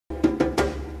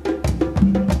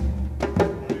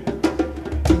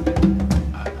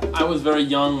was very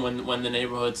young when the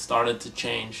neighborhood started to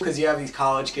change. Because you have these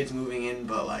college kids moving in,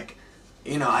 but like,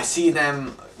 you know, I see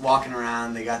them walking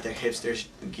around, they got their hipster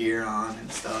gear on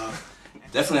and stuff.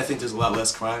 Definitely I think there's a lot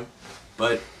less crime,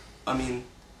 but I mean,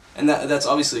 and that's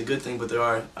obviously a good thing, but there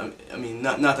are, I mean,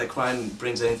 not that crime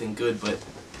brings anything good, but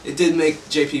it did make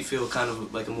JP feel kind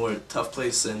of like a more tough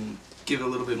place and give it a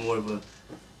little bit more of a,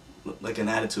 like an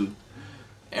attitude.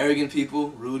 Arrogant people,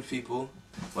 rude people.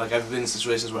 Like I've been in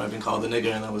situations where I've been called a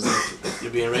nigger and I was like,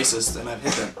 you're being racist, and I've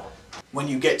hit them. When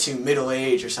you get to middle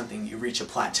age or something, you reach a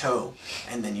plateau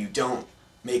and then you don't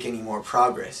make any more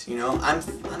progress, you know?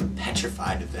 I'm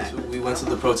petrified of that. So we went to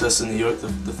the protests in New York,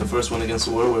 the first one against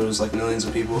the war, where it was like millions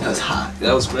of people. That was hot.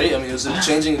 That was great. I mean, it was a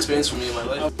changing experience for me in my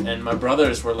life. And my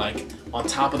brothers were like on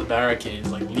top of the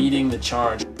barricades, like leading the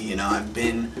charge. You know, I've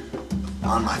been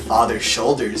on my father's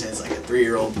shoulders as like a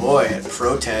 3-year-old boy at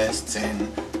protests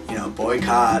and, you know,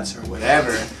 boycotts or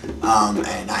whatever,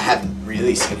 and I haven't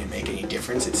really seen it make any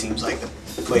difference. It seems like the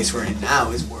place we're in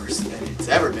now is worse than it's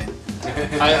ever been.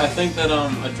 I think that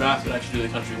a draft would actually do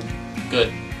the country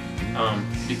good,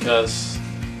 because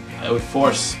it would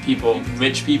force people,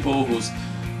 rich people whose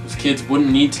kids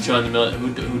wouldn't need to join the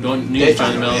military, who don't need to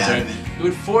join the military. It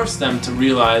would force them to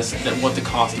realize that what the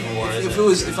cost of war is.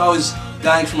 If I was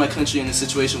dying for my country in a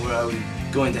situation where I was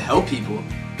going to help people,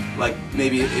 like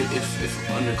maybe if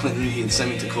under Clinton he had sent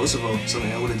me to Kosovo or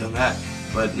something, I would have done that,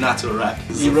 but not to Iraq.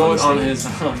 He wrote on his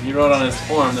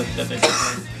form that they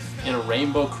said in a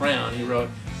rainbow crayon. He wrote,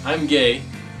 "I'm gay.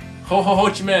 Ho ho ho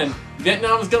Chi Minh.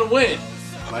 Vietnam is gonna win."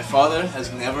 My father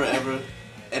has never ever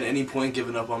at any point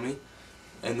given up on me,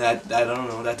 and that I don't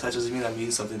know, that touches me. That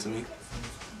means something to me.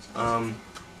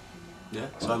 Yeah,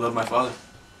 so I love my father.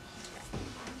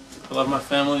 I love my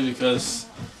family because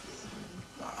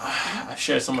I've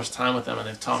shared so much time with them and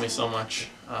they've taught me so much.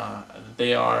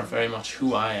 They are very much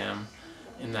who I am,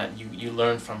 in that you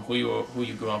learn from who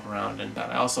you grew up around, and that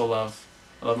I also love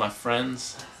my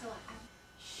friends.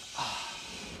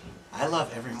 I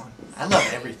love everyone. I love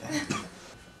everything.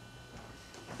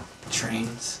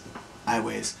 Trains,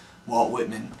 highways, Walt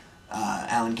Whitman,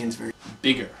 Allen Ginsberg.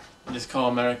 Bigger. Just call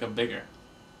America bigger.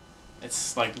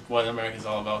 It's like what America's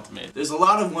all about to me. There's a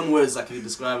lot of one words that could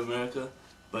describe America,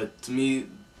 but to me,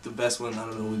 the best one, I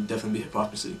don't know, would definitely be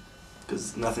hypocrisy,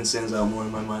 because nothing stands out more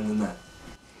in my mind than that.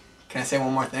 Can I say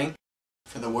one more thing?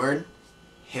 For the word,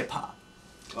 hip-hop.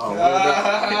 Oh,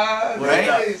 right?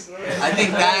 I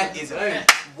think that is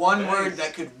one word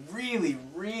that could really,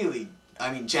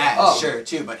 I mean, jazz, sure,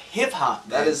 too, but hip-hop.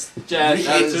 That is jazz,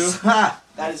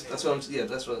 that's what I'm, yeah,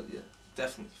 that's what, yeah,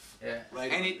 definitely. Yeah.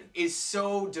 Right. And it is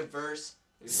so diverse.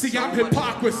 See, I'm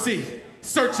hypocrisy,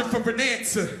 searching for an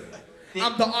answer.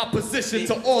 I'm the opposition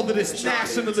to all of this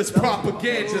nationalist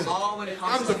propaganda.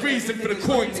 I'm the reason for the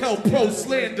COINTELPRO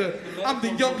slander. I'm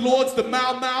the Young Lords, the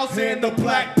Mau Mau's, and the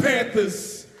Black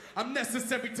Panthers. I'm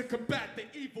necessary to combat the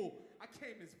evil. I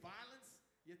came as violent.